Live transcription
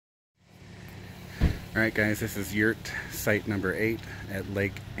Alright guys, this is yurt site number 8 at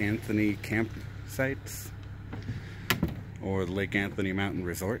Lake Anthony Campsites, or the Lake Anthony Mountain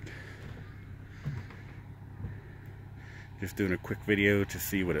Resort. Just doing a quick video to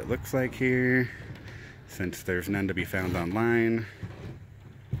see what it looks like here, since there's none to be found online.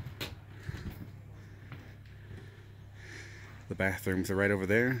 The bathrooms are right over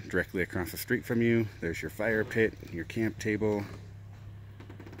there, directly across the street from you. There's your fire pit, your camp table.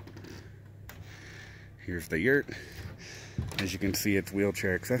 Here's the yurt. As you can see, it's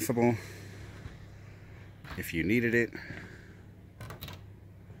wheelchair accessible if you needed it.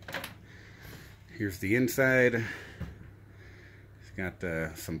 Here's the inside. It's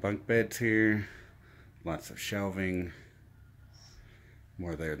got some bunk beds here, lots of shelving,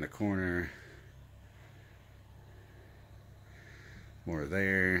 more there in the corner, more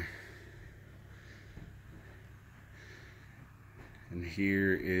there, and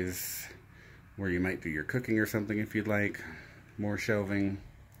here is where you might do your cooking or something if you'd like. More shelving.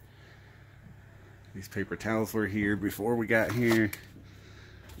 These paper towels were here before we got here,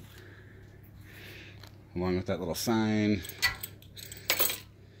 along with that little sign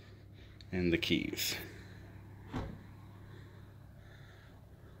and the keys.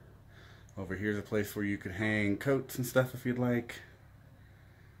 Over here's a place where you could hang coats and stuff if you'd like.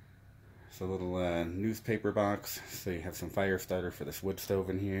 It's a little newspaper box, so you have some fire starter for this wood stove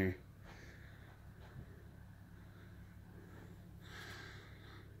in here.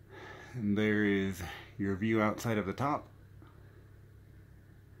 And there is your view outside of the top.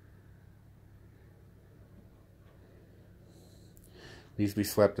 Needs to be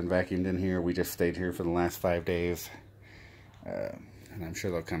swept and vacuumed in here. We just stayed here for the last 5 days. And I'm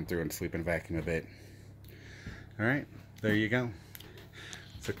sure they'll come through and sweep and vacuum a bit. Alright, there you go.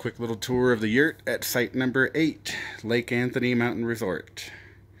 It's a quick little tour of the yurt at site number 8, Lake Anthony Mountain Resort.